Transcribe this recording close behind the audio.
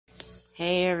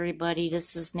Hey everybody,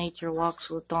 this is Nature Walks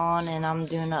with Dawn, and I'm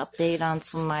doing an update on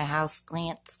some of my house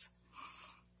plants.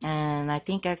 And I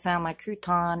think I found my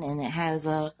crouton, and it has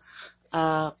a,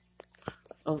 a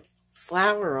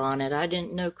flower on it. I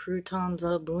didn't know croutons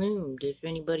bloomed. If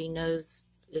anybody knows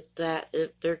if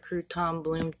their crouton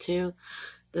bloomed too,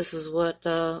 this is what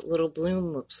the little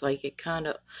bloom looks like. It kind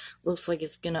of looks like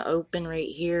it's gonna open right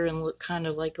here and look kind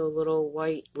of like a little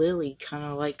white lily, kind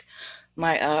of like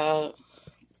my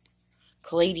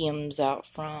caladiums out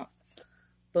front.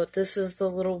 But this is the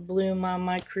little bloom on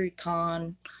my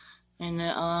crouton, and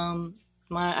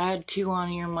I had two on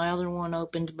here. My other one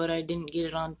opened, but I didn't get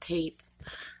it on tape.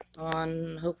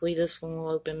 Hopefully this one will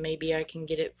open. Maybe I can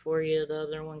get it for you. The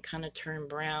other one kind of turned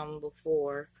brown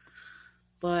before,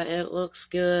 but it looks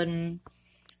good, and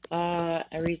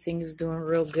everything's doing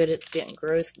real good. It's getting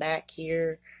growth back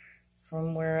here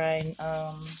from where I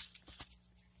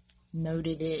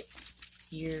noted it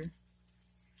here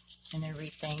and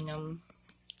everything.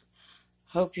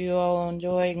 Hope you all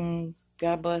enjoyed, and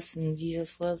God bless, and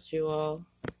Jesus loves you all.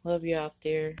 Love you out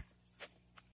there.